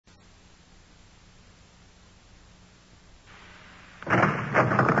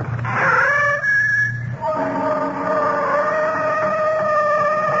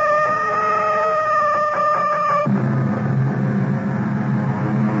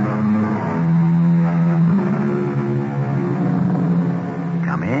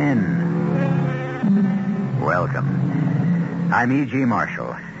welcome. I'm E.G.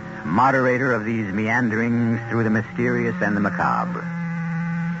 Marshall, moderator of these meanderings through the mysterious and the macabre.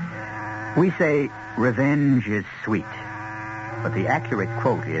 We say revenge is sweet, but the accurate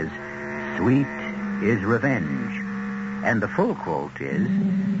quote is, sweet is revenge. And the full quote is,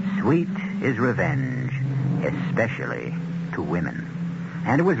 sweet is revenge, especially to women.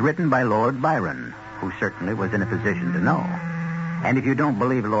 And it was written by Lord Byron, who certainly was in a position to know. And if you don't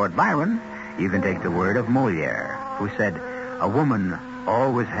believe Lord Byron, you can take the word of Moliere, who said, a woman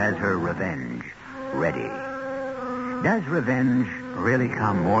always has her revenge ready. Does revenge really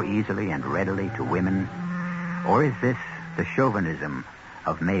come more easily and readily to women? Or is this the chauvinism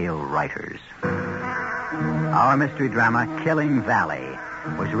of male writers? Our mystery drama, Killing Valley,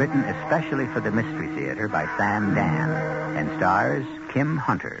 was written especially for the Mystery Theater by Sam Dan and stars Kim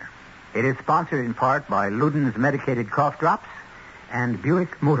Hunter. It is sponsored in part by Luden's Medicated Cough Drops and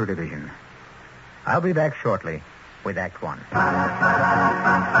Buick Motor Division. I'll be back shortly with Act One.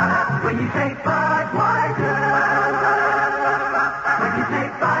 When you say Budweiser, when you say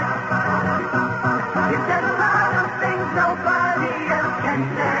Bud, you said a lot of things nobody else can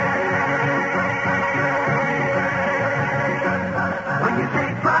say. When you say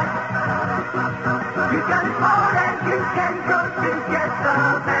Bud, you got more and you can go to get the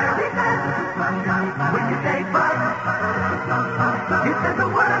very best. When you say Bud, you said the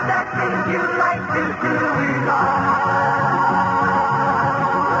word that means you like to do it all.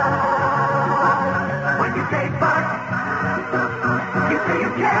 When you say Bud, you say you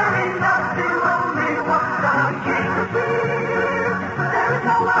care enough to only want the king of beer. There is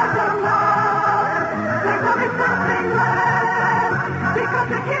no other love. There's only something left. Because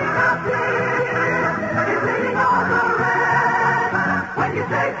the king of beer is leading all the rest. When you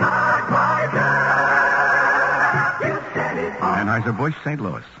say Budweiser, you said it all. Anheuser-Busch, St.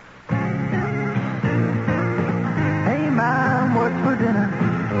 Louis. Hey, Mom, what's for dinner?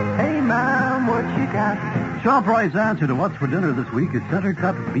 Hey, Mom, what you got? ShopRite's answer to what's for dinner this week is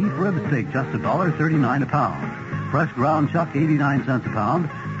center-cut beef rib steak, just $1.39 a pound. Fresh ground chuck, 89 cents a pound.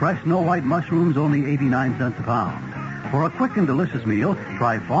 Fresh snow white mushrooms, only 89 cents a pound. For a quick and delicious meal,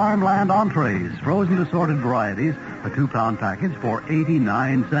 try Farmland entrees, frozen assorted varieties, a 2-pound package for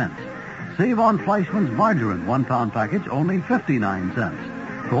 89 cents. Save on Fleischmann's margarine, 1-pound package, only 59 cents.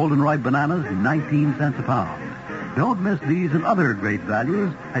 Golden ripe bananas, 19 cents a pound. Don't miss these and other great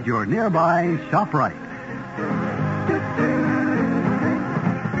values at your nearby ShopRite.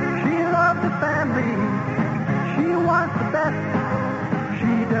 She loves the family. She wants the best.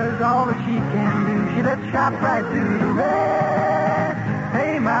 She does all that she can do. She lets ShopRite do the rest.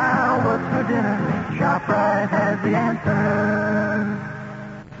 Hey, Ma, what's for dinner? ShopRite has the answer.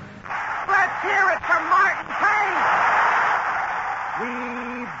 Let's hear it for Martin Payne.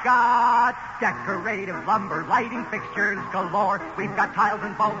 We've got decorative lumber, lighting fixtures galore. We've got tiles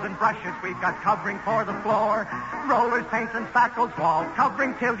and bulbs and brushes. We've got covering for the floor. Rollers, paints, and spackles, wall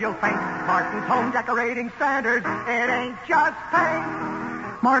covering till you'll faint. Martin's home decorating standards. It ain't just paint.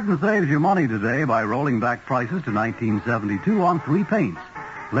 Martin saves you money today by rolling back prices to 1972 on 3 paints.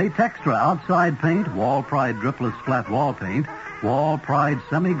 Latextra outside paint, Wall Pride dripless flat wall paint, Wall Pride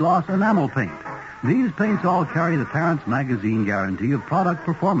semi-gloss enamel paint. These paints all carry the Parents Magazine guarantee of product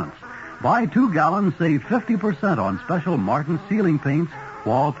performance. Buy 2 gallons, save 50% on special Martin ceiling paints,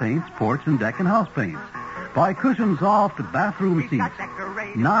 wall paints, porch and deck and house paints. Buy cushion soft bathroom seats,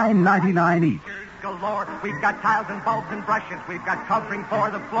 $9.99 each. Galore. We've got tiles and bulbs and brushes. We've got covering for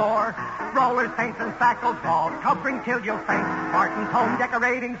the floor. Rollers, paints, and spackles, wall covering till you'll faint. Martin's home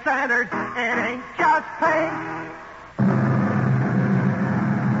decorating standards. It ain't just paint.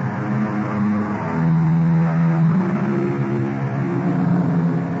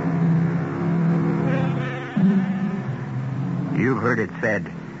 You've heard it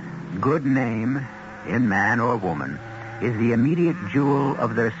said, good name in man or woman is the immediate jewel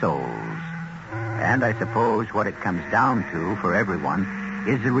of their souls. And I suppose what it comes down to for everyone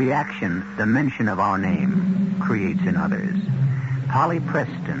is the reaction the mention of our name creates in others. Polly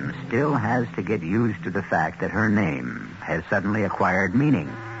Preston still has to get used to the fact that her name has suddenly acquired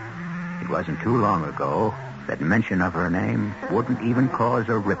meaning. It wasn't too long ago that mention of her name wouldn't even cause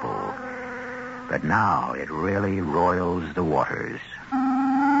a ripple. But now it really roils the waters.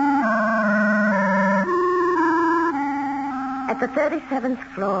 At the 37th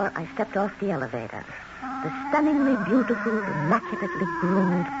floor, I stepped off the elevator. The stunningly beautiful, immaculately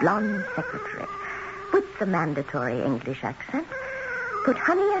groomed blonde secretary, with the mandatory English accent, put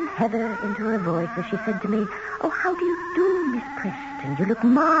honey and heather into her voice as she said to me, "Oh, how do you do, Miss Preston? You look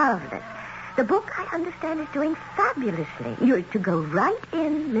marvelous. The book, I understand, is doing fabulously. You're to go right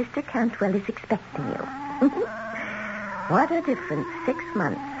in. Mr. Cantwell is expecting you." What a difference 6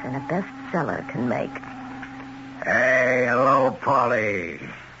 months in a bestseller can make. Hey, hello, Polly.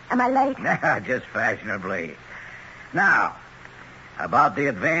 Am I late? Nah, just fashionably. Now, about the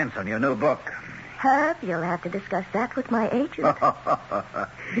advance on your new book. Herb, you'll have to discuss that with my agent.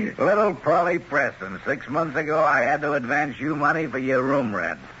 Little Polly Preston, 6 months ago I had to advance you money for your room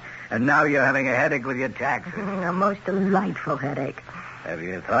rent. And now you're having a headache with your taxes. A most delightful headache. Have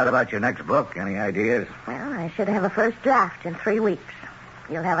you thought about your next book? Any ideas? Well, I should have a first draft in 3 weeks.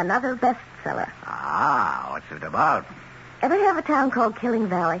 You'll have another bestseller. Ah, what's it about? Ever hear of a town called Killing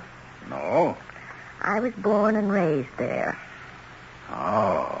Valley? No. I was born and raised there.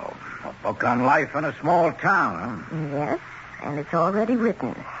 Oh, a book on life in a small town, huh? Yes, and it's already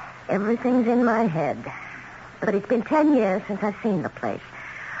written. Everything's in my head. But it's been 10 years since I've seen the place.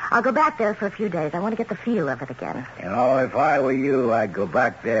 I'll go back there for a few days. I want to get the feel of it again. You know, if I were you, I'd go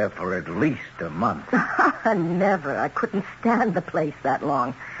back there for at least a month. Never. I couldn't stand the place that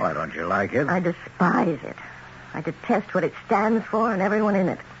long. Why, don't you like it? I despise it. I detest what it stands for and everyone in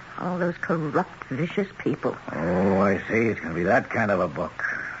it. All those corrupt, vicious people. Oh, I see. It's going to be that kind of a book.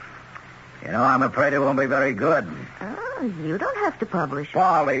 You know, I'm afraid it won't be very good. Oh, you don't have to publish it.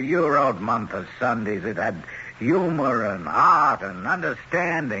 Polly, you wrote Month of Sundays. It had humor and art and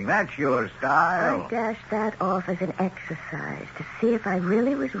understanding. That's your style. I dashed that off as an exercise to see if I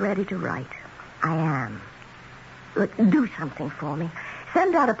really was ready to write. I am. Look, do something for me.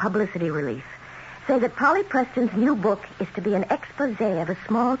 Send out a publicity release. Say that Polly Preston's new book is to be an expose of a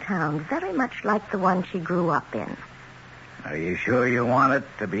small town very much like the one she grew up in. Are you sure you want it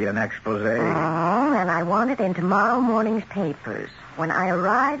to be an expose? Oh, and I want it in tomorrow morning's papers. When I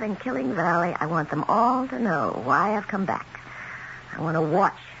arrive in Killing Valley, I want them all to know why I've come back. I want to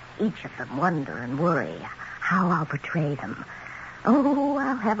watch each of them wonder and worry how I'll portray them. Oh,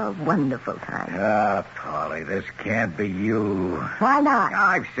 I'll have a wonderful time. Ah, Polly, this can't be you. Why not?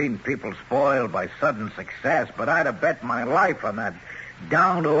 I've seen people spoiled by sudden success, but I'd have bet my life on that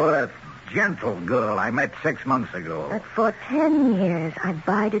down-to-earth, gentle girl I met 6 months ago. But for 10 years, I've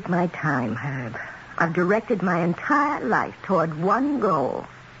bided my time, Herb. I've directed my entire life toward one goal,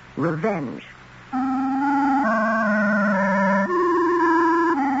 revenge.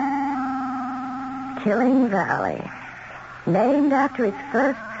 Killing Valley. Named after its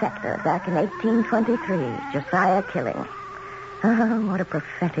first settler back in 1823, Josiah Killing. Oh, what a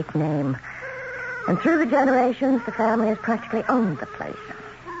prophetic name. And through the generations, the family has practically owned the place.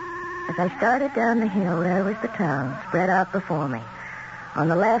 As I started down the hill, there was the town spread out before me. On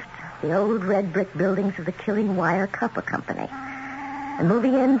the left, the old red brick buildings of the Killing Wire Copper Company. And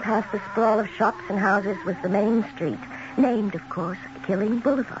moving in past the sprawl of shops and houses was the main street, named, of course, Killing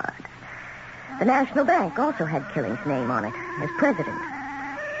Boulevard. The National Bank also had Killing's name on it as president.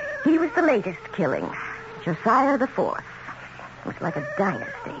 He was the latest Killing, Josiah IV. It was like a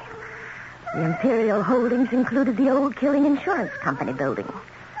dynasty. The imperial holdings included the old Killing Insurance Company building,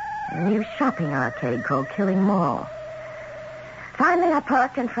 and a new shopping arcade called Killing Mall. Finally, I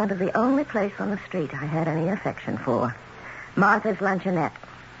parked in front of the only place on the street I had any affection for, Martha's Luncheonette.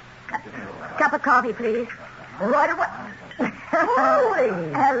 Cup of coffee, please. Right away. Holy.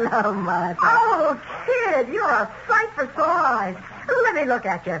 Hello, Martha. Oh, kid, you're a sight for sore eyes. Let me look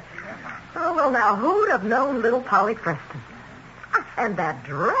at you. Oh, well, now, who'd have known little Polly Preston? And that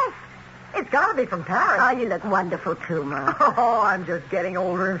dress. It's got to be from Paris. Oh, you look wonderful, too, Martha. Oh, I'm just getting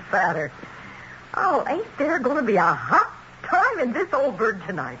older and fatter. Oh, ain't there going to be a hot time in this old bird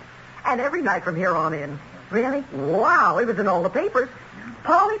tonight? And every night from here on in. Really? Wow, it was in all the papers.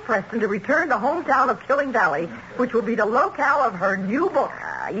 Polly Preston to return to hometown of Killing Valley, which will be the locale of her new book.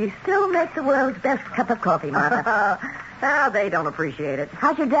 You still make the world's best cup of coffee, Martha. They don't appreciate it.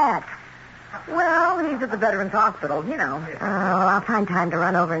 How's your dad? Well, he's at the Veterans Hospital, you know. Oh, I'll find time to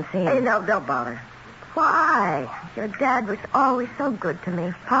run over and see him. Hey, no, don't bother. Why? Your dad was always so good to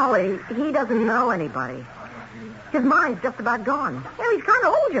me. Polly, he doesn't know anybody. His mind's just about gone. Yeah, he's kind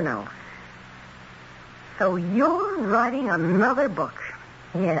of old, you know. So you're writing another book?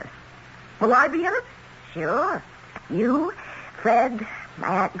 Yes. Will I be in it? Sure. You, Fred, my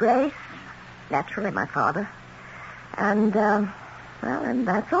Aunt Grace, naturally my father. And, and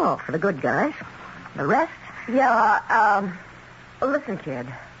that's all for the good guys. The rest? Yeah, listen, kid.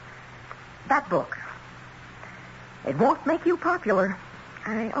 That book, it won't make you popular.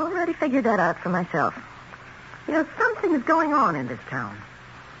 I already figured that out for myself. You know, something's going on in this town.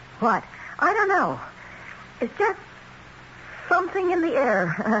 What? I don't know. It's just something in the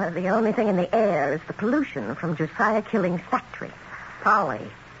air. The only thing in the air is the pollution from Josiah Killing's factory. Polly,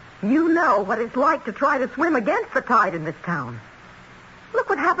 you know what it's like to try to swim against the tide in this town. Look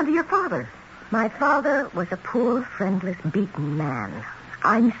what happened to your father. My father was a poor, friendless, beaten man.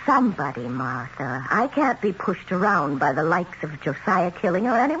 I'm somebody, Martha. I can't be pushed around by the likes of Josiah Killing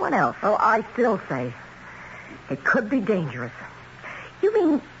or anyone else. Oh, I still say it could be dangerous. You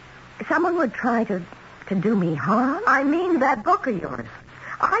mean someone would try to do me harm? I mean that book of yours.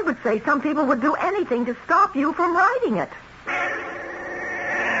 I would say some people would do anything to stop you from writing it.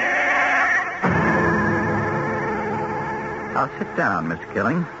 Now, sit down, Mr.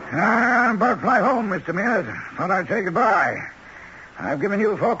 Killing. I'm about to fly home, Mr. Mears. Thought I'd say goodbye. I've given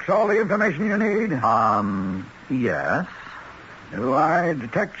you folks all the information you need. Yes. Do I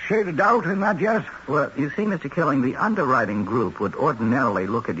detect shade of doubt in that yes? Well, you see, Mr. Killing, the underwriting group would ordinarily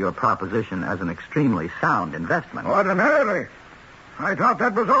look at your proposition as an extremely sound investment. Ordinarily. I thought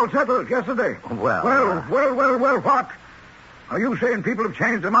that was all settled yesterday. Well, Well, what? Are you saying people have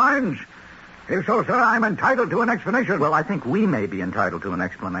changed their minds? If so, sir, I'm entitled to an explanation. Well, I think we may be entitled to an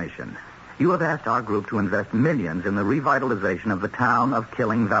explanation. You have asked our group to invest millions in the revitalization of the town of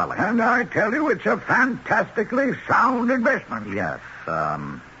Killing Valley. And I tell you, it's a fantastically sound investment. Yes.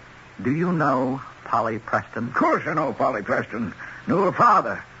 Do you know Polly Preston? Of course I know Polly Preston. Knew her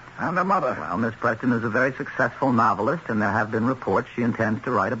father and her mother. Well, Miss Preston is a very successful novelist, and there have been reports she intends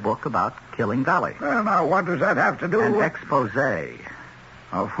to write a book about Killing Valley. Well, now, what does that have to do An with... expose.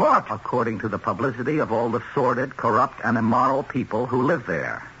 Of what? According to the publicity of all the sordid, corrupt, and immoral people who live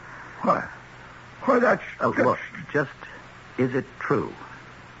there. What? Well, that's... Look, is it true?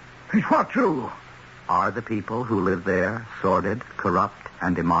 Is what true? Are the people who live there sordid, corrupt,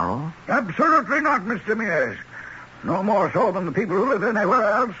 and immoral? Absolutely not, Mr. Mears. No more so than the people who live anywhere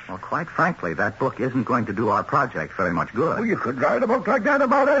else. Well, quite frankly, that book isn't going to do our project very much good. Well, you could write a book like that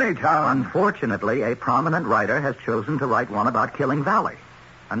about any town. Unfortunately, a prominent writer has chosen to write one about Killing Valley,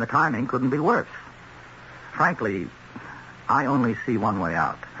 and the timing couldn't be worse. Frankly, I only see one way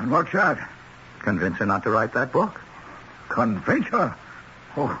out. And what's that? Convince her not to write that book. Convince her?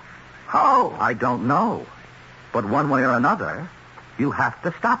 Oh, how? I don't know. But one way or another, you have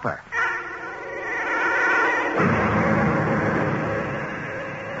to stop her.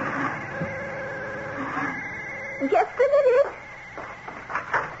 Yes, it is.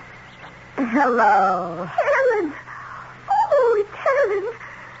 Hello. Helen. Oh, it's Helen.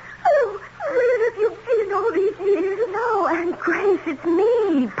 Oh, where have you been all these years? No, Aunt Grace, it's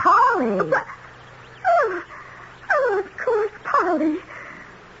me, Polly. But, of course, Polly.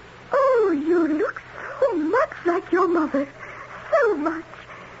 Oh, you look so much like your mother. So much.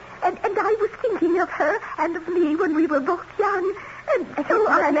 And I was thinking of her and of me when we were both young. And so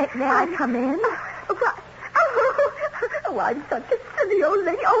May I come in? Oh, I'm such a silly old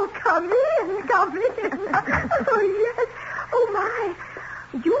lady. Oh, come in, come in. Oh, yes. Oh,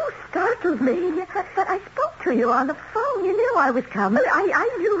 my. You startled me. But I spoke to you on the phone. You knew I was coming. I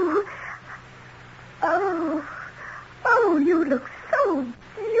knew. Oh, you look so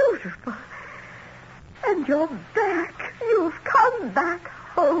beautiful. And you're back. You've come back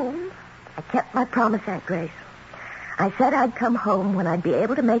home. I kept my promise, Aunt Grace. I said I'd come home when I'd be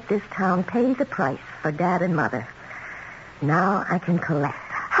able to make this town pay the price for Dad and Mother. Now I can collect.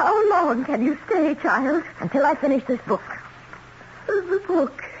 How long can you stay, child? Until I finish this book. The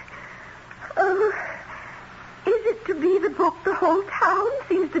book. Is it to be the book the whole town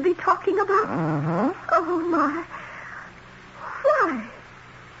seems to be talking about? Mm-hmm. Oh, my. Why?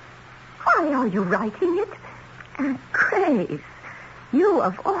 Why are you writing it? Aunt Grace, you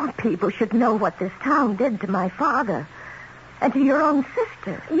of all people should know what this town did to my father. And to your own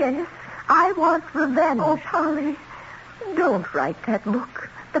sister. Yes. I want revenge. Oh, Polly, don't write that book.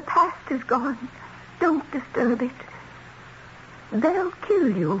 The past is gone. Don't disturb it. They'll kill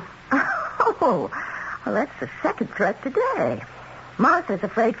you. Oh, well, that's the second threat today. Martha's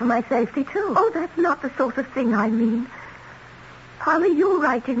afraid for my safety, too. Oh, that's not the sort of thing I mean. Polly, you're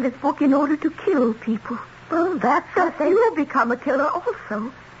writing this book in order to kill people. Well, that's So you'll become a killer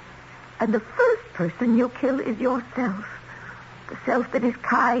also. And the first person you kill is yourself. The self that is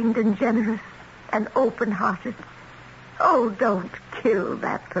kind and generous and open-hearted. Oh, don't kill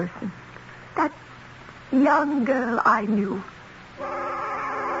that person. That young girl I knew.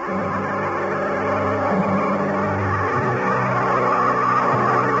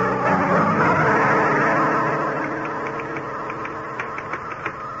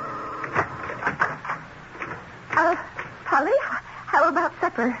 Polly, how about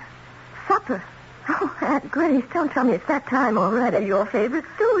supper? Supper. Oh, Aunt Grace, don't tell me it's that time already. Your favorite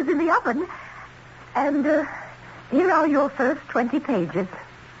stew is in the oven. And here are your first 20 pages.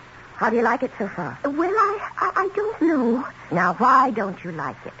 How do you like it so far? Well, I don't know. Now, why don't you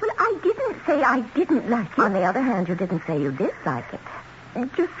like it? Well, I didn't say I didn't like it. On the other hand, you didn't say you did like it.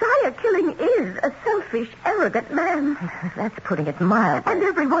 Josiah Killing is a selfish, arrogant man. That's putting it mildly. And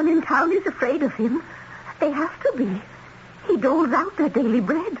everyone in town is afraid of him. They have to be. He doles out their daily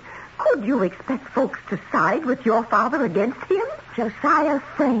bread. Could you expect folks to side with your father against him? Josiah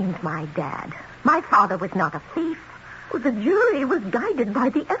framed my dad. My father was not a thief. The jury was guided by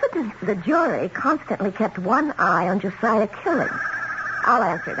the evidence. The jury constantly kept one eye on Josiah Killing. I'll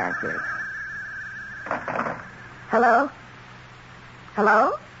answer it, Aunt Judy. Hello?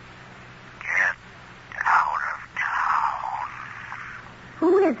 Hello? Get out of town.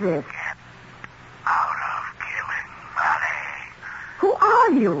 Who is this? Get out of Killing Valley. Who are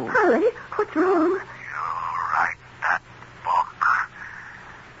you? Harley, what's wrong? You write that book,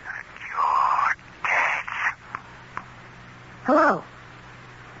 and you're dead. Hello?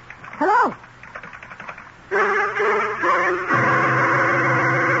 Hello?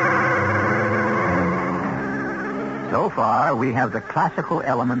 So far, we have the classical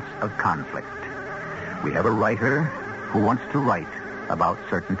elements of conflict. We have a writer who wants to write about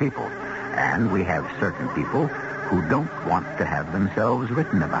certain people, and we have certain people who don't want to have themselves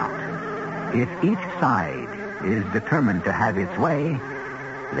written about. If each side is determined to have its way,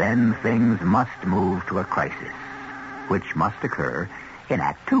 then things must move to a crisis, which must occur in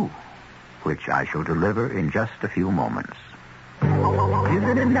Act Two, which I shall deliver in just a few moments.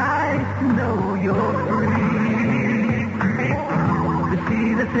 Isn't it nice to know you're free? To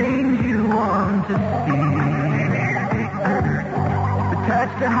see the things you want to see. To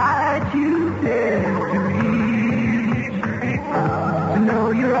touch the heights you dare to reach. To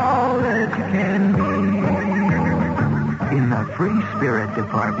know you're all that you can be. In the Free Spirit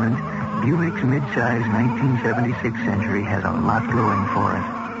Department, Buick's midsize 1976 Century has a lot going for it.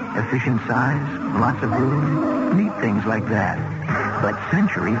 Efficient size, lots of room, neat things like that. But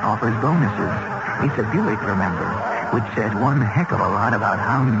Century offers bonuses. It's a Buick, remember, which says one heck of a lot about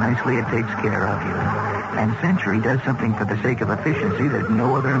how nicely it takes care of you. And Century does something for the sake of efficiency that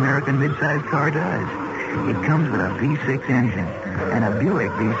no other American midsize car does. It comes with a V6 engine, and a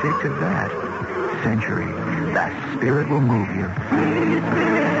Buick V6 at that. Century, the spirit will move you. Free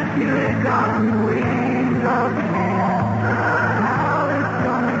spirit, Buick on wings of hell. How it's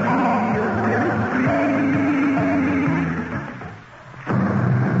gonna be your spirit free.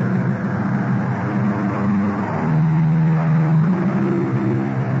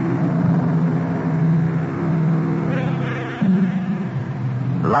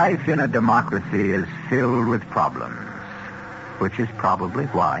 Life in a democracy is filled with problems, which is probably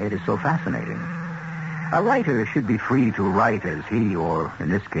why it is so fascinating. A writer should be free to write as he, or in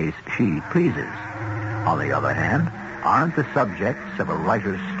this case, she, pleases. On the other hand, aren't the subjects of a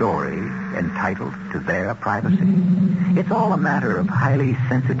writer's story entitled to their privacy? It's all a matter of highly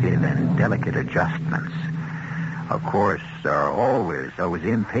sensitive and delicate adjustments. Of course, there are always those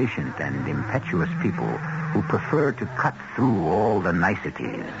impatient and impetuous people who prefer to cut through all the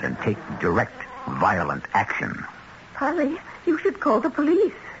niceties and take direct, violent action. Harley, you should call the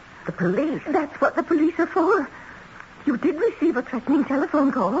police. The police? That's what the police are for. You did receive a threatening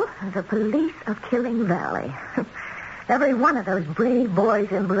telephone call. The police of Killing Valley. Every one of those brave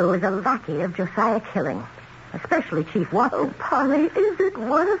boys in blue is a lackey of Josiah Killing. Especially Chief Watson. Oh, Polly, is it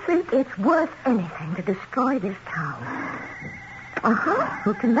worth it? It's worth anything to destroy this town. Uh-huh.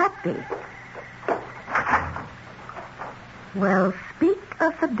 Who can that be? Well, speak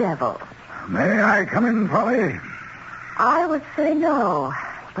of the devil. May I come in, Polly? I would say no,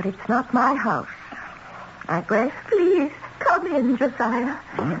 but it's not my house. Aunt Grace, please, come in, Josiah.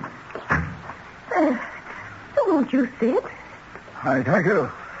 Won't you sit? I thank you.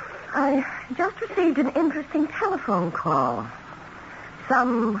 I just received an interesting telephone call.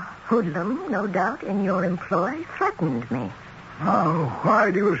 Some hoodlum, no doubt, in your employ, threatened me. Oh,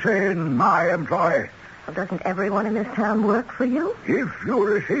 why do you say in my employ? Well, doesn't everyone in this town work for you? If you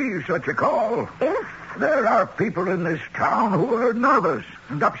receive such a call, If, there are people in this town who are nervous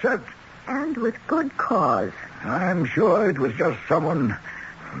and upset. and with good cause. I'm sure it was just someone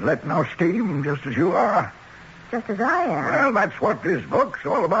letting out steam, just as you are. Just as I am. Well, that's what this book's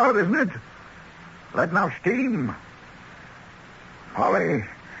all about, isn't it? Letting out steam. Polly,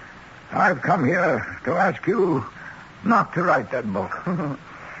 I've come here to ask you not to write that book.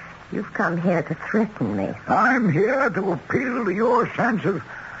 You've come here to threaten me. I'm here to appeal to your sense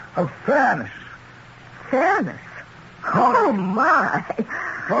of fairness. Fairness? Oh, my.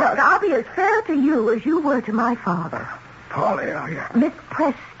 Look, I'll be as fair to you as you were to my father. Polly, Miss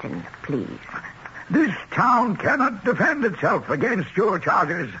Preston, please. this town cannot defend itself against your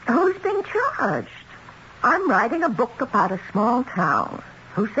charges. Who's being charged? I'm writing a book about a small town.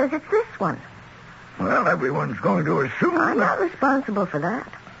 Who says it's this one? Well, everyone's going to assume I'm that... not responsible for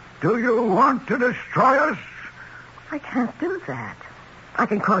that. Do you want to destroy us? I can't do that. I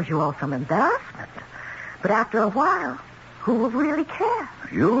can cause you all some embarrassment. But after a while, who will really care?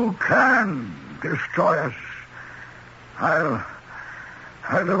 You can destroy us. I'll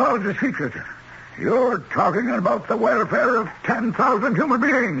divulge a secret. You're talking about the welfare of 10,000 human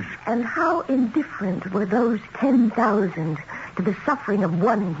beings. And how indifferent were those 10,000 to the suffering of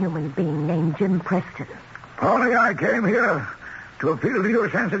one human being named Jim Preston? Polly, I came here to appeal to your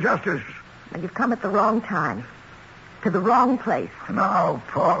sense of justice. And you've come at the wrong time. To the wrong place. Now,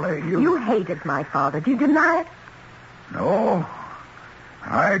 Polly, You hated my father. Do you deny it? No.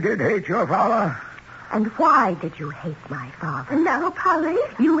 I did hate your father. And why did you hate my father? No, Polly.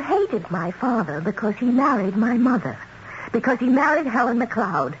 You hated my father because he married my mother. Because he married Helen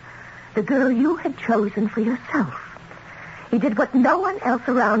McLeod, the girl you had chosen for yourself. He did what no one else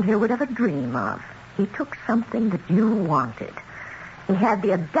around here would ever dream of. He took something that you wanted. He had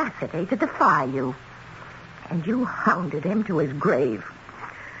the audacity to defy you. And you hounded him to his grave.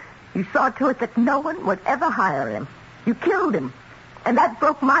 You saw to it that no one would ever hire him. You killed him. And that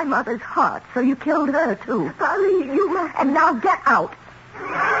broke my mother's heart, so you killed her, too. Polly, you must... And now get out.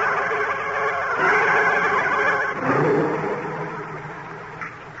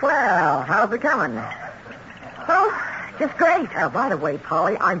 Well, how's it coming? Oh, just great. By the way,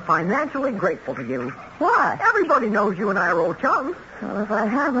 Polly, I'm financially grateful to you. Why? Everybody knows you and I are old chums. Well, if I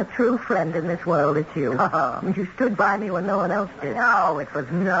have a true friend in this world, it's you. You stood by me when no one else did. No, it was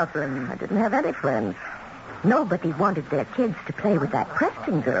nothing. I didn't have any friends. Nobody wanted their kids to play with that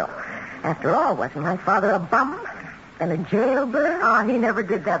Preston girl. After all, wasn't my father a bum and a jailbird? He never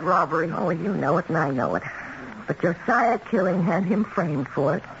did that robbery. Oh, well, you know it and I know it. But Josiah Killing had him framed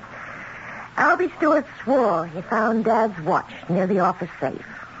for it. Albie Stewart swore he found Dad's watch near the office safe.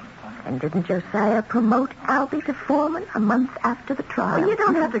 And didn't Josiah promote Albie to foreman a month after the trial? Well, you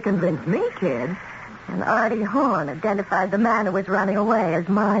don't have to convince me, kid. And Artie Horn identified the man who was running away as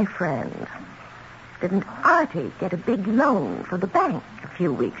my friend. Didn't Artie get a big loan for the bank a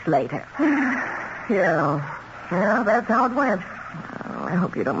few weeks later? Yeah, that's how it went. Oh, I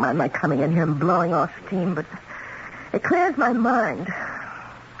hope you don't mind my coming in here and blowing off steam, but it clears my mind.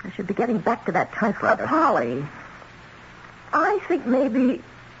 I should be getting back to that typewriter. Polly, I think maybe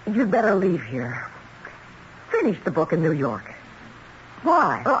you'd better leave here. Finish the book in New York.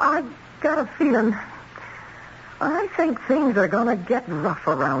 Why? Well, I got a feeling... I think things are going to get rough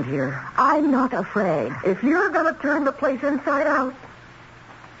around here. I'm not afraid. If you're going to turn the place inside out,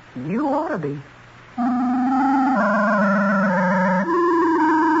 you ought to be.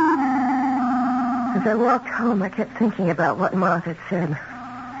 As I walked home, I kept thinking about what Martha said.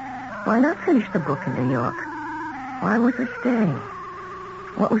 Why not finish the book in New York? Why was I staying?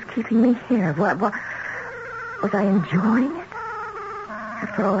 What was keeping me here? What was I enjoying it?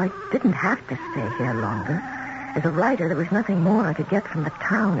 After all, I didn't have to stay here longer. As a writer, there was nothing more I could get from the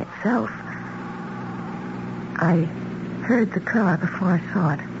town itself. I heard the car before I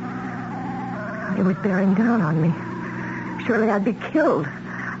saw it. It was bearing down on me. Surely I'd be killed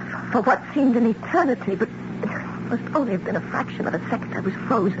for what seemed an eternity, but it must only have been a fraction of a second. I was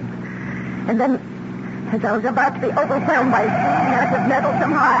frozen. And then, as I was about to be overwhelmed by a mass of metal,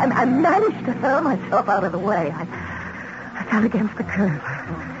 somehow I managed to hurl myself out of the way. I fell against the curb. I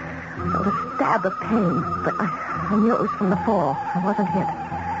felt a stab of pain, but I knew it was from the fall. I wasn't hit. I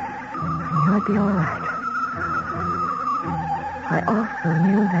knew I'd be all right. I also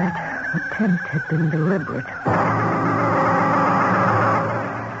knew that attempt had been deliberate.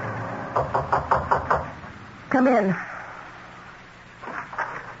 Come in.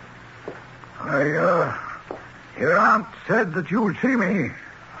 Your aunt said that you would see me.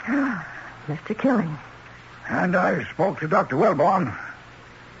 Mr. Killing. And I spoke to Dr. Wellborn.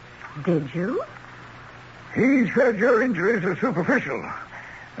 Did you? He said your injuries are superficial,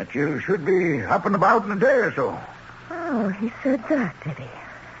 that you should be up and about in a day or so. Oh, he said that, did he?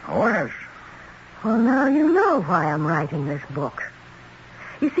 Oh, yes. Well, now you know why I'm writing this book.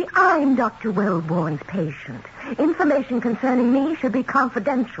 You see, I'm Dr. Wellborn's patient. Information concerning me should be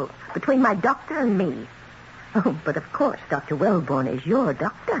confidential between my doctor and me. Oh, but of course, Dr. Wellborn is your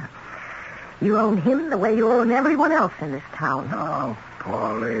doctor. You own him the way you own everyone else in this town. Oh,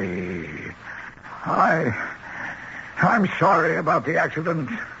 Polly. I'm sorry about the accident.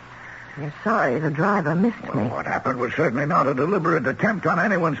 You're sorry the driver missed me. What happened was certainly not a deliberate attempt on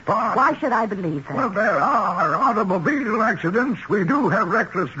anyone's part. Why should I believe that? Well, there are automobile accidents. We do have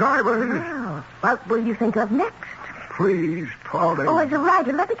reckless drivers. Oh, what will you think of next? Please, Polly. Oh, as a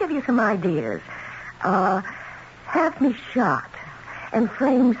writer, let me give you some ideas. Have me shot and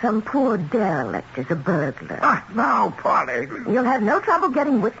frame some poor derelict as a burglar. Now, Polly. You'll have no trouble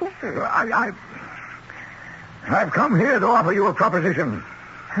getting witnesses. I've come here to offer you a proposition.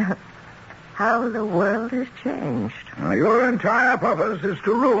 How the world has changed. Your entire purpose is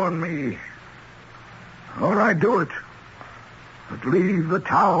to ruin me. All right, do it. But leave the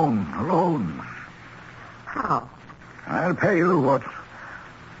town alone. How? I'll pay you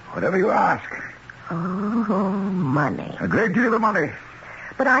whatever you ask. Oh, money. A great deal of money.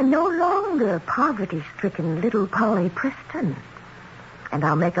 But I'm no longer poverty-stricken little Polly Preston. And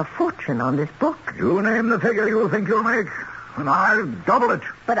I'll make a fortune on this book. You name the figure you think you'll make, and I'll double it.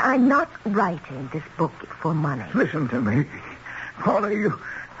 But I'm not writing this book for money. Listen to me. Polly,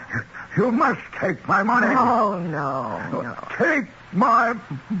 you must take my money. Oh, no. Take my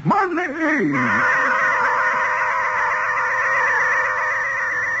money.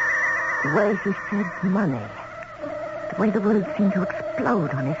 The way he said money, the way the words seemed to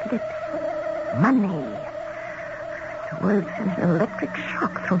explode on his lips. Money. The words sent an electric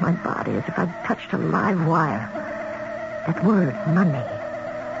shock through my body as if I'd touched a live wire. That word, money.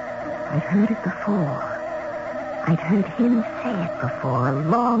 I'd heard it before. I'd heard him say it before, a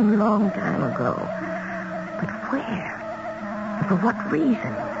long, long time ago. But where? And for what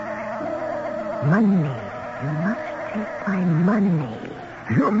reason? Money. You must take my money.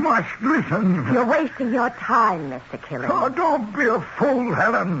 You must listen. You're wasting your time, Mr. Killing. Oh, don't be a fool,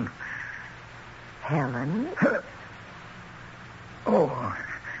 Helen. Helen? Oh,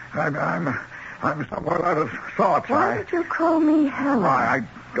 I'm somewhat out of sorts. Why did you call me Helen? I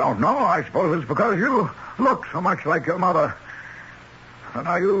don't know. I suppose it's because you look so much like your mother. And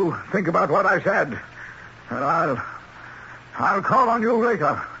now you think about what I said. And I'll call on you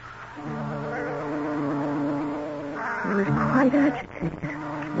later. He was quite agitated.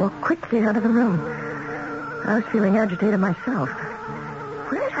 Walked quickly out of the room. I was feeling agitated myself.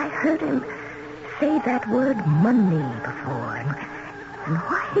 Whereas I heard him say that word money before. And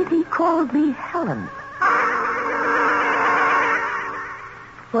why had he called me Helen?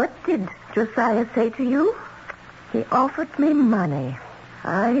 What did Josiah say to you? He offered me money.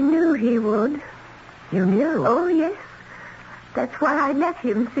 I knew he would. You knew? Oh, yes. That's why I let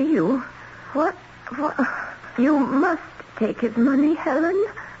him see you. What? You must take his money, Helen.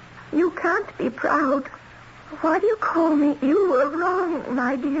 You can't be proud. Why do you call me? You were wrong,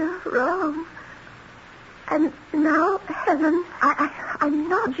 my dear, wrong. And now, Helen, I'm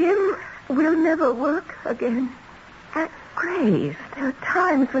not. Jim will never work again. Grace, there are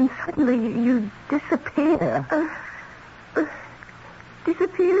times when suddenly you disappear.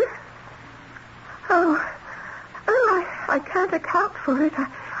 Disappear? Oh, I can't account for it.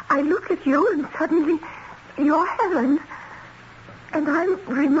 I look at you and suddenly you're Helen. And I'm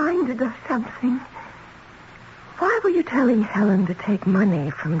reminded of something. Why were you telling Helen to take money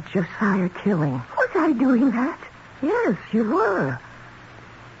from Josiah Killing? Was I doing that? Yes, you were.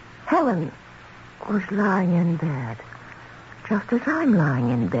 Helen was lying in bed, just as I'm lying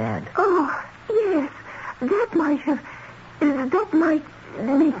in bed. Oh, yes. That might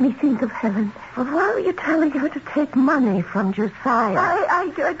make me think of Helen. Well, why were you telling her to take money from Josiah?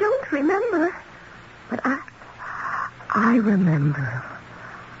 I don't remember. But I remember.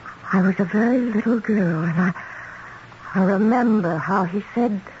 I was a very little girl, and I remember how he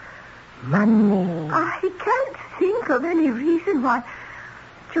said money. I can't think of any reason why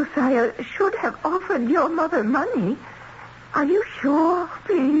Josiah should have offered your mother money. Are you sure?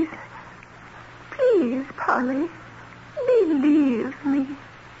 Please. Please, Polly. Believe me.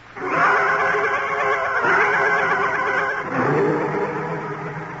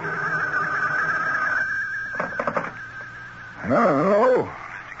 Hello?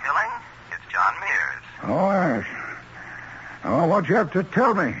 Mr. Killing, it's John Mears. Oh, yes. Oh, what you have to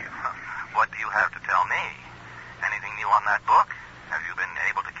tell me? What do you have to tell me? Anything new on that book? Have you been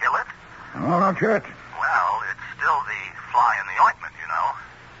able to kill it? Oh, not yet. Well, it's still the fly in the ointment, you know.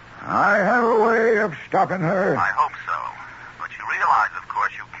 I have a way of stopping her. I hope so. But you realize, of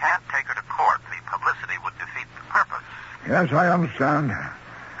course, you can't take her to court. The publicity would defeat the purpose. Yes, I understand.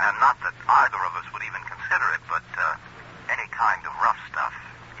 And not that either of us would even consider it, but any kind of rough stuff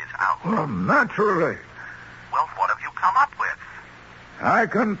is out. Well, naturally. Well, what have you come up with? I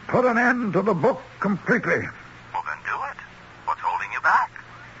can put an end to the book completely. Well, then do it. What's holding you back?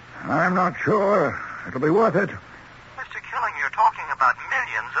 I'm not sure it'll be worth it. Mr. Killing, you're talking about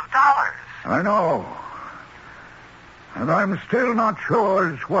millions of dollars. I know. And I'm still not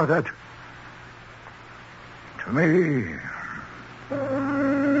sure it's worth it. To me.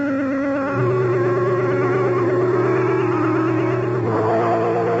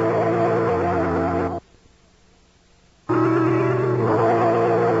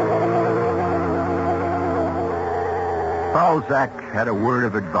 Balzac had a word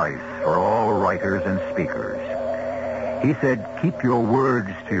of advice for all writers and speakers. He said, keep your words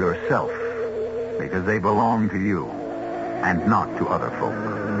to yourself, because they belong to you, and not to other folk,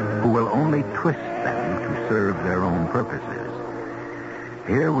 who will only twist them to serve their own purposes.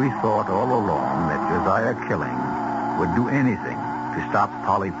 Here we thought all along that Josiah Killing would do anything to stop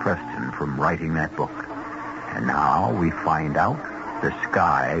Polly Preston from writing that book. And now we find out the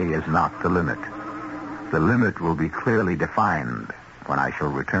sky is not the limit. The limit will be clearly defined when I shall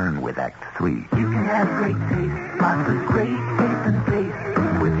return with Act 3. You can have great taste, lots of great taste and taste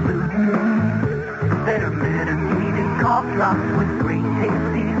with Luton. They're medicated cough drops with great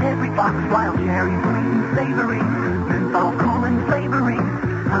taste in every box. Wild cherry, green, savory, menthol, cool and flavoring.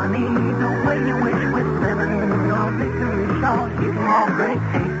 Honey, the way you wish with lemon or licorice. Oh, you can have great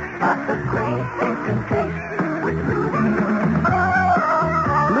taste, lots of great taste and taste with Luton.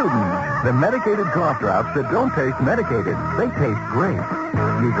 Luton, the medicated cough drops that don't taste medicated. They taste great.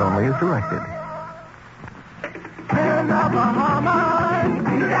 Use only as directed. In the Bahamas,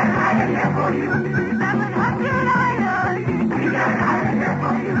 we got island here for you. 700 islands, we got island here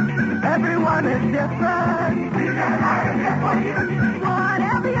for you. Everyone is different, we got island here for you.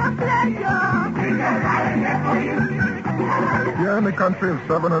 Whatever your pleasure, we got island here for you. Here in the country of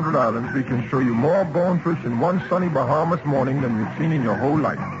 700 islands, we can show you more bonefish in one sunny Bahamas morning than you've seen in your whole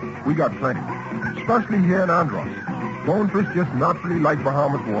life. We got plenty, especially here in Andros. Bonefish just naturally like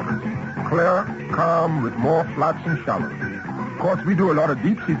Bahamas waters. Clear, calm, with more flats and shallows. Of course, we do a lot of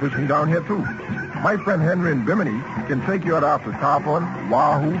deep-sea fishing down here, too. My friend Henry in Bimini can take you out after tarpon,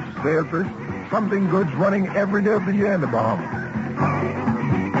 wahoo, sailfish. Something good's running every day of the year in the Bahamas.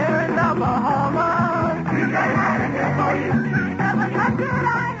 Here in the Bahamas, we got island here for you. 700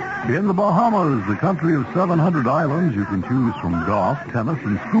 islands. In the Bahamas, the country of 700 islands, you can choose from golf, tennis,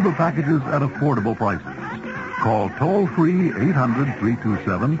 and scuba packages at affordable prices. Call toll-free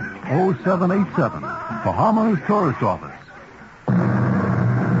 800-327-0787. Bahamas Tourist Office.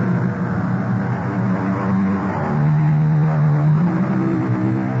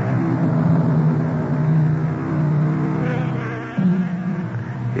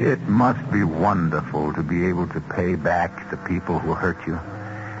 It must be wonderful to be able to pay back the people who hurt you,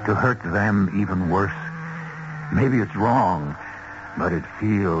 to hurt them even worse. Maybe it's wrong, but it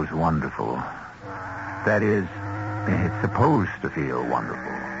feels wonderful. That is, it's supposed to feel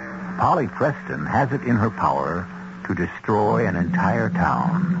wonderful. Polly Preston has it in her power to destroy an entire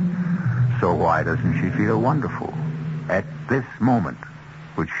town. So why doesn't she feel wonderful at this moment,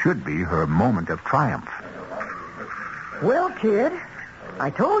 which should be her moment of triumph? Well, kid,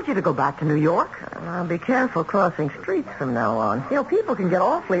 I told you to go back to New York. Now, be careful crossing streets from now on. You know, people can get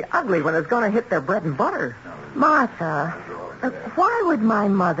awfully ugly when it's going to hit their bread and butter. Martha, why would my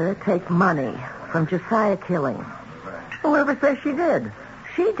mother take money from Josiah Killing? Whoever says she did?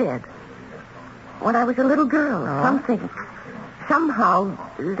 She did. When I was a little girl, something somehow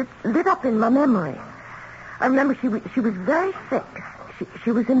lit up in my memory. I remember she was very sick.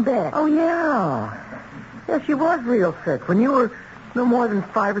 She was in bed. Oh, yeah. Yeah, she was real sick when you were no more than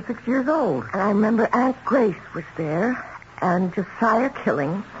 5 or 6 years old. And I remember Aunt Grace was there and Josiah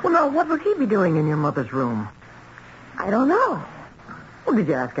Killing. Well, now, what would he be doing in your mother's room? I don't know. Well, did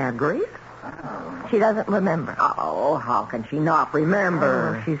you ask Aunt Grace? She doesn't remember. Oh, how can she not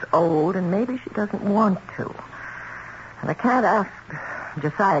remember? Oh, she's old, and maybe she doesn't want to. And I can't ask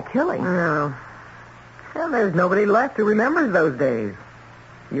Josiah Killing. No. Well, there's nobody left who remembers those days.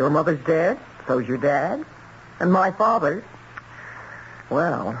 Your mother's dead, so's your dad, and my father's.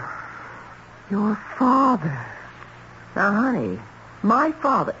 Well, Your father. now, honey, my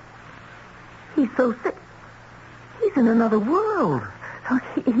father, he's so sick. He's in another world. So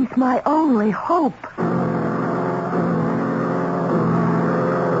he's my only hope.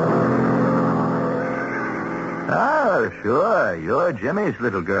 Oh, sure. You're Jimmy's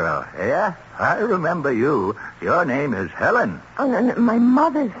little girl. Yeah? I remember you. Your name is Helen. Oh, no, my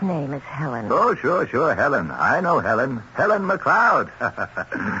mother's name is Helen. Oh, sure, Helen. I know Helen. Helen McLeod.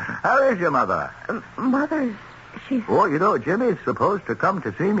 How is your mother? Mother's... she's... Oh, you know, Jimmy's supposed to come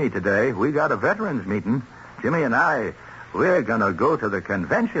to see me today. We got a veterans meeting. Jimmy and I, we're going to go to the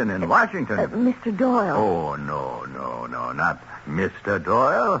convention in Washington. Mr. Doyle. Oh, no. Not Mr.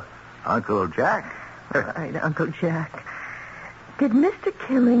 Doyle. Uncle Jack. Right, Uncle Jack. Did Mr.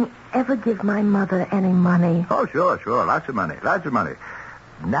 Killing ever give my mother any money? Oh, sure. Lots of money.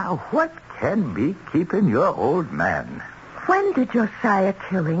 Now, what can be keeping your old man? When did Josiah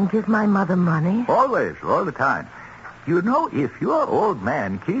Killing give my mother money? Always, all the time. You know, if your old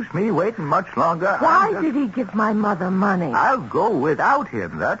man keeps me waiting much longer... Why did he give my mother money? I'll go without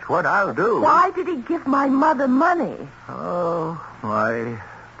him. That's what I'll do. Why did he give my mother money? Oh, why,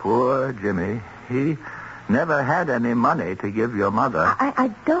 poor Jimmy. He never had any money to give your mother.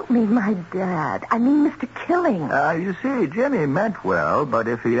 I don't mean my dad. I mean Mr. Killing. You see, Jimmy meant well, but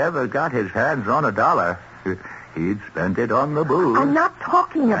if he ever got his hands on $1, he'd spent it on the booze. I'm not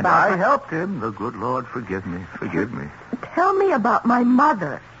talking about... And I helped him. The good Lord forgive me. Forgive me. Tell me about my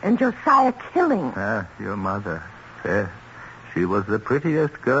mother and Josiah Killing. Your mother. She was the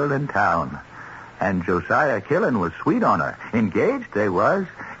prettiest girl in town. And Josiah Killing was sweet on her. Engaged they was.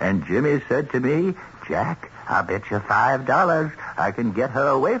 And Jimmy said to me, Jack, I'll bet you $5 I can get her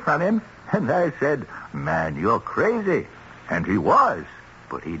away from him. And I said, man, you're crazy. And he was.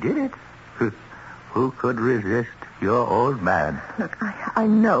 But he did it. Who could resist your old man? Look, I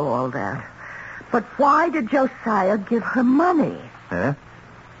know all that. But why did Josiah give her money?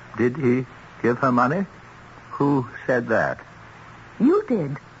 Did he give her money? Who said that? You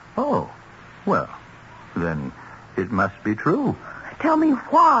did. Oh, well, then it must be true. Tell me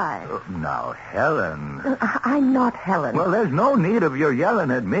why. Now, Helen... I'm not Helen. Well, there's no need of your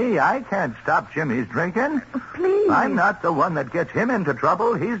yelling at me. I can't stop Jimmy's drinking. Please. I'm not the one that gets him into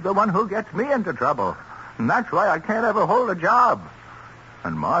trouble. He's the one who gets me into trouble. And that's why I can't ever hold a job.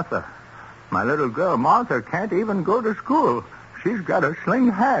 And Martha, my little girl Martha, can't even go to school. She's got to sling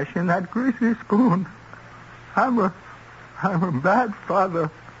hash in that greasy spoon. I'm a bad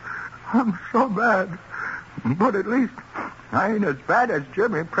father. I'm so bad. But at least I ain't as bad as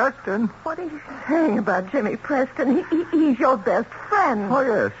Jimmy Preston. What are you saying about Jimmy Preston? He's your best friend. Oh,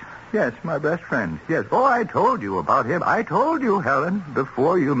 yes. Yes, my best friend. Yes. Oh, I told you about him. I told you, Helen,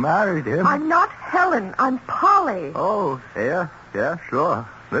 before you married him. I'm not Helen. I'm Polly. Oh, yeah, sure.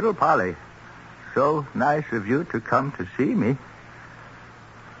 Little Polly. So nice of you to come to see me.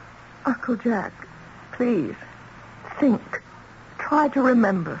 Uncle Jack, please, think. Try to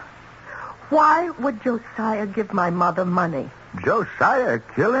remember. Why would Josiah give my mother money? Josiah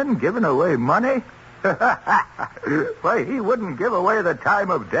Killing giving away money? Why, he wouldn't give away the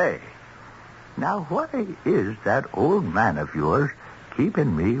time of day. Now, why is that old man of yours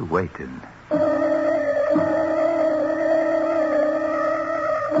keeping me waiting?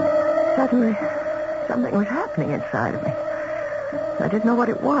 Suddenly, something was happening inside of me. I didn't know what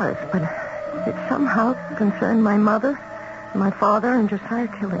it was, but it somehow concerned my mother, my father, and Josiah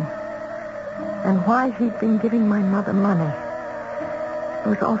Killing. And why he'd been giving my mother money. It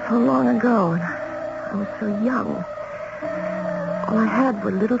was all so long ago, and I was so young. All I had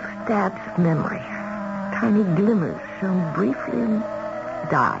were little stabs of memory. Tiny glimmers shone briefly and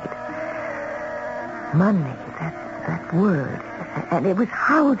died. Money, that word. And it was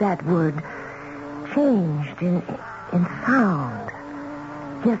how that word changed in sound.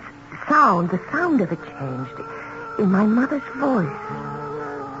 Yes, sound. The sound of it changed in my mother's voice.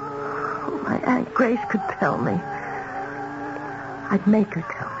 My Aunt Grace could tell me. I'd make her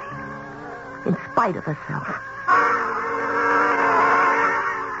tell me, in spite of herself.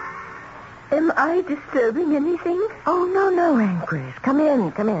 Am I disturbing anything? Oh, no, Aunt Grace. Come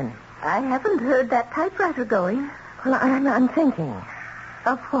in. I haven't heard that typewriter going. Well, I'm thinking.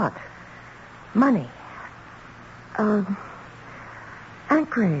 Of what? Money. Aunt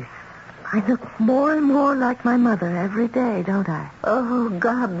Grace, I look more and more like my mother every day, don't I? Oh,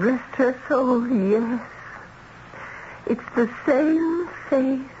 God rest her soul, yes. It's the same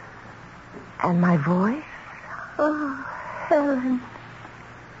face. And my voice? Oh, Helen.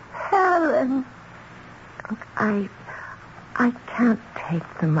 I can't take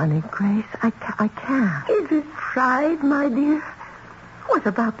the money, Grace. I can't. Is it pride, my dear? What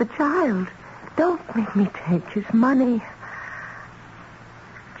about the child? Don't make me take his money.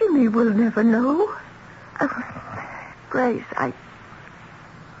 Jimmy will never know. Grace, I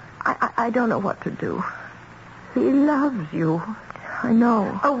don't know what to do. He loves you. I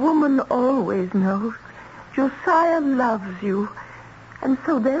know. A woman always knows. Josiah loves you. And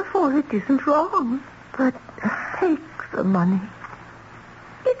so, therefore, it isn't wrong. But take the money.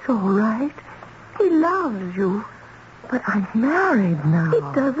 It's all right. He loves you. But I'm married now.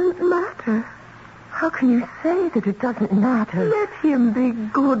 It doesn't matter. How can you say that it doesn't matter? Let him be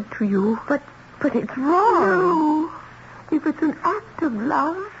good to you. But it's wrong. No. If it's an act of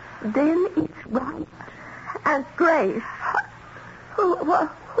love, then it's right. Aunt Grace. What?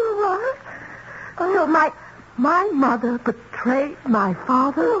 So my mother betrayed my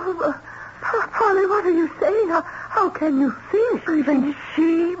father? Polly, what are you saying? How can you think? Even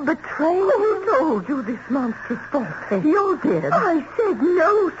she betrayed you? Who told you this monstrous false thing? You did. I said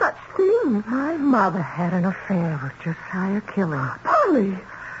no such thing. My mother had an affair with Josiah Killing. Polly,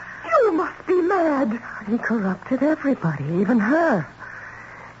 you must be mad. He corrupted everybody, even her.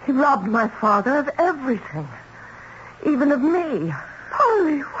 He robbed my father of everything, even of me.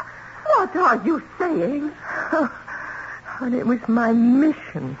 Polly, what are you saying? And it was my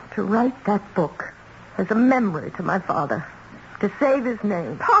mission to write that book as a memory to my father, to save his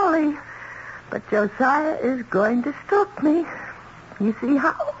name. Polly! But Josiah is going to stop me. You see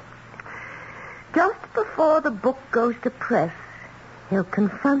how? Just before the book goes to press, he'll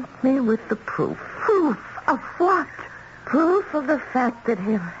confront me with the proof. Proof of what? Proof of the fact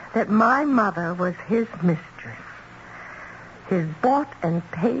that my mother was his mistress. His bought and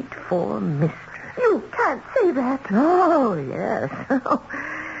paid for mistress. You can't say that. Oh, yes.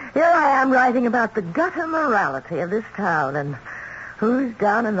 Here I am writing about the gutter morality of this town and who's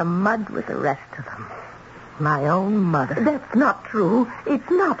down in the mud with the rest of them. My own mother. That's not true. It's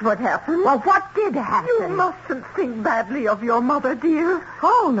not what happened. Well, what did happen? You mustn't think badly of your mother, dear.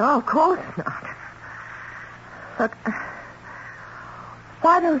 Oh, no, of course not. Look,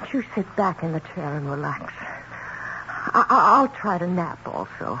 why don't you sit back in the chair and relax? I'll try to nap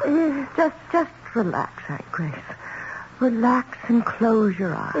also. Just relax, Aunt Grace. Relax and close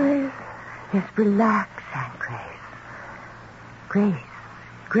your eyes. Yes, relax, Aunt Grace.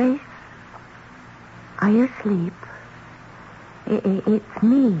 Grace, are you asleep? It's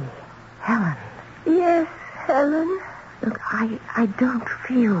me, Helen. Yes, Helen. Look, I don't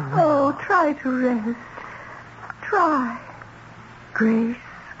feel well. Oh, try to rest. Try. Grace.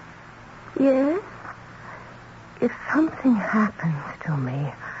 Yes? If something happens to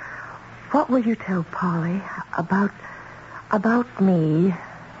me, what will you tell Polly about me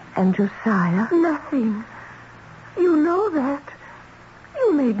and Josiah? Nothing. You know that.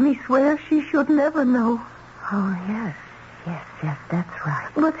 You made me swear she should never know. Oh, yes, that's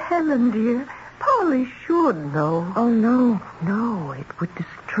right. But Helen, dear, Polly should know. Oh, no, it would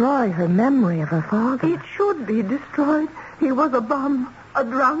destroy her memory of her father. It should be destroyed. He was a bum, a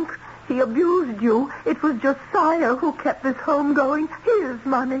drunk. He abused you. It was Josiah who kept this home going. His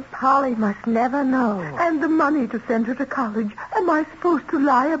money. Polly must never know. And the money to send her to college. Am I supposed to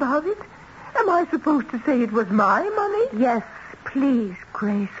lie about it? Am I supposed to say it was my money? Yes, please,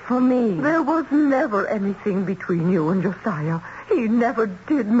 Grace, for me. There was never anything between you and Josiah. He never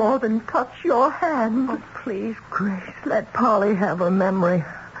did more than touch your hand. Oh, please, Grace, let Polly have her memory.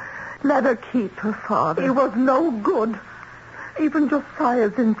 Let her keep her father. He was no good. Even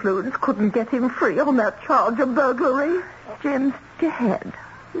Josiah's influence couldn't get him free on that charge of burglary. Jim's dead.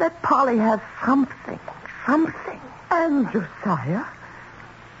 Let Polly have something. And Josiah?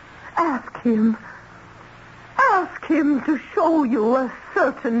 Ask him to show you a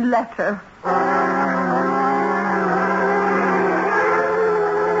certain letter.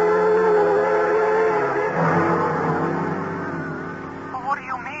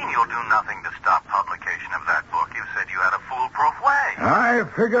 I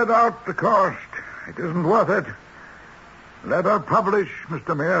figured out the cost. It isn't worth it. Let her publish,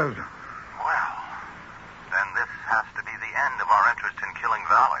 Mr. Mears. Well, then this has to be the end of our interest in Killing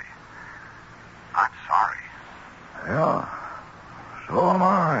Valley. I'm sorry. Yeah, so am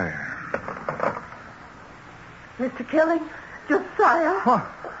I. Mr. Killing, Josiah. What?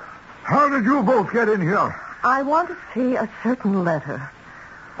 How did you both get in here? I want to see a certain letter.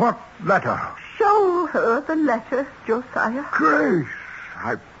 What letter? Show her the letter, Josiah. Grace,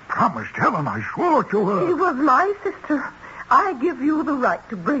 I promised Helen, I swore to her. She was my sister. I give you the right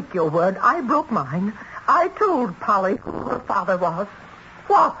to break your word. I broke mine. I told Polly who her father was.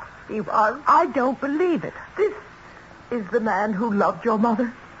 What he was. I don't believe it. This is the man who loved your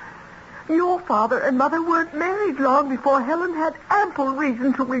mother. Your father and mother weren't married long before Helen had ample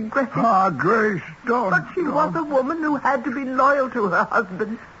reason to regret it. Ah, Grace, don't. But she was a woman who had to be loyal to her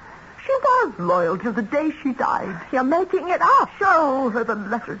husband. She was loyal till the day she died. You're making it up. Show her the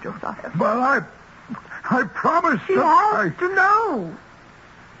letter, Josiah. Well, I promised. She has to know.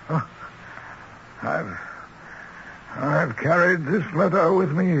 I've carried this letter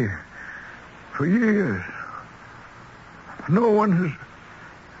with me for years. No one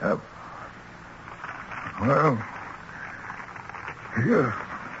has... well, here.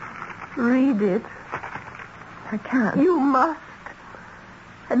 Read it. I can't. You must.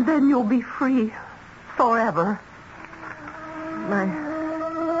 And then you'll be free forever. My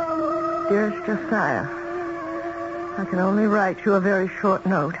dearest Josiah, I can only write you a very short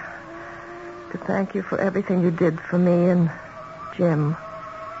note to thank you for everything you did for me and Jim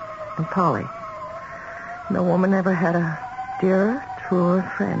and Polly. No woman ever had a dearer, truer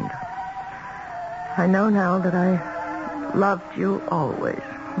friend. I know now that I loved you always.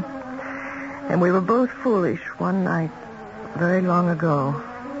 And we were both foolish one night very long ago.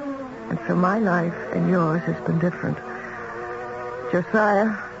 And so my life and yours has been different.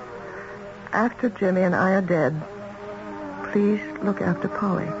 Josiah, after Jimmy and I are dead, please look after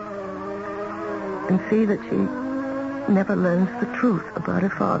Polly. And see that she never learns the truth about her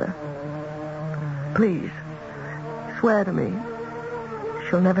father. Please, swear to me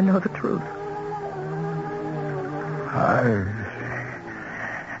she'll never know the truth.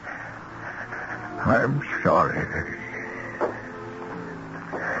 I'm sorry.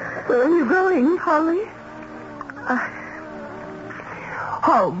 Where are you going, Polly?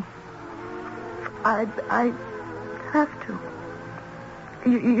 Home. I have to.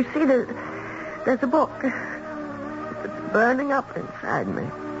 You see, there's a book. It's burning up inside me.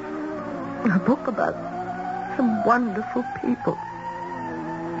 A book about some wonderful people.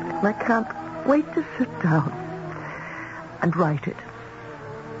 And I can't wait to sit down and write it.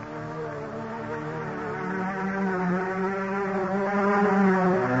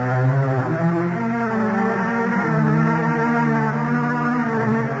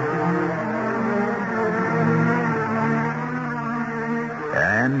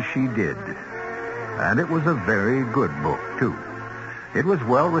 And she did. And it was a very good book, too. It was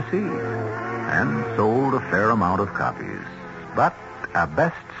well received and sold a fair amount of copies. But a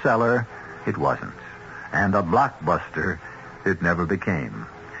bestseller it wasn't. And a blockbuster it never became.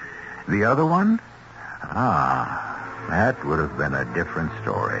 The other one? That would have been a different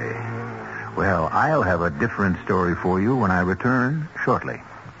story. Well, I'll have a different story for you when I return shortly.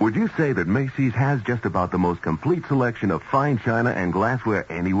 Would you say that Macy's has just about the most complete selection of fine china and glassware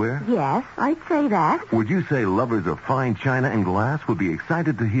anywhere? Yes, I'd say that. Would you say lovers of fine china and glass would be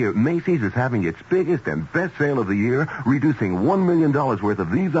excited to hear Macy's is having its biggest and best sale of the year, reducing $1 million worth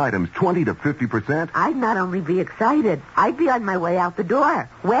of these items 20 to 50%? I'd not only be excited, I'd be on my way out the door.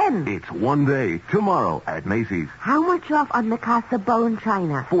 When? It's one day, tomorrow, at Macy's. How much off on Mikasa bone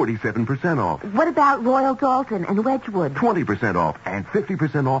china? 47% off. What about Royal Dalton and Wedgwood? 20% off and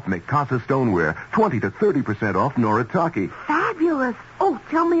 50% off Mikasa stoneware. 20 to 30% off Noritake. Fabulous. Oh,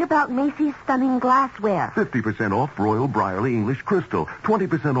 tell me about Macy's stunning glassware. 50% off Royal Brierley English Crystal.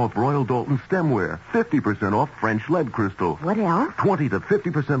 20% off Royal Dalton stemware. 50% off French lead crystal. What else? 20 to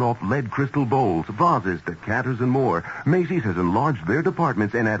 50% off lead crystal bowls, vases, decanters, and more. Macy's has enlarged their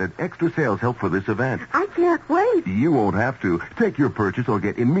departments and added extra sales help for this event. I can't wait. You won't have to. Take your purchase or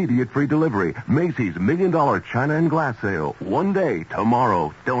get immediate free delivery. Macy's $1 million china and glass sale. One day,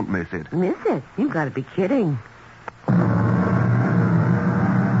 tomorrow. Don't miss it. Miss it? You've got to be kidding.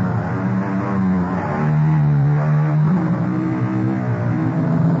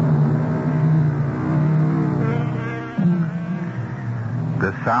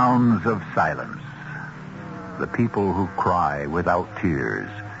 The sounds of silence. The people who cry without tears,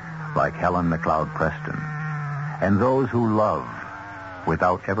 like Helen McLeod Preston. And those who love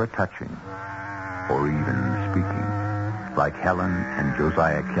without ever touching or even speaking, like Helen and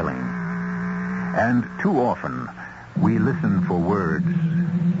Josiah Killing. And too often, we listen for words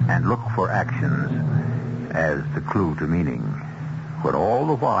and look for actions as the clue to meaning. But all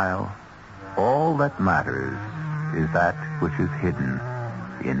the while, all that matters is that which is hidden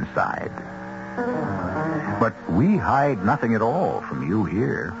inside. But we hide nothing at all from you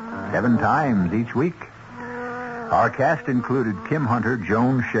here, 7 times each week. Our cast included Kim Hunter,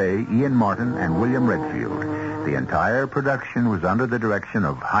 Joan Shea, Ian Martin, and William Redfield. The entire production was under the direction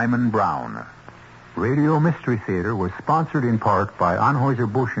of Hyman Brown. Radio Mystery Theater was sponsored in part by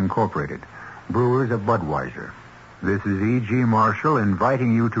Anheuser-Busch Incorporated, brewers of Budweiser. This is E.G. Marshall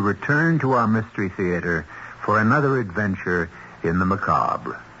inviting you to return to our Mystery Theater for another adventure in the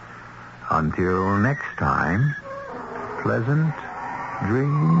macabre. Until next time, pleasant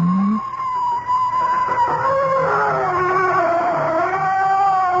dreams.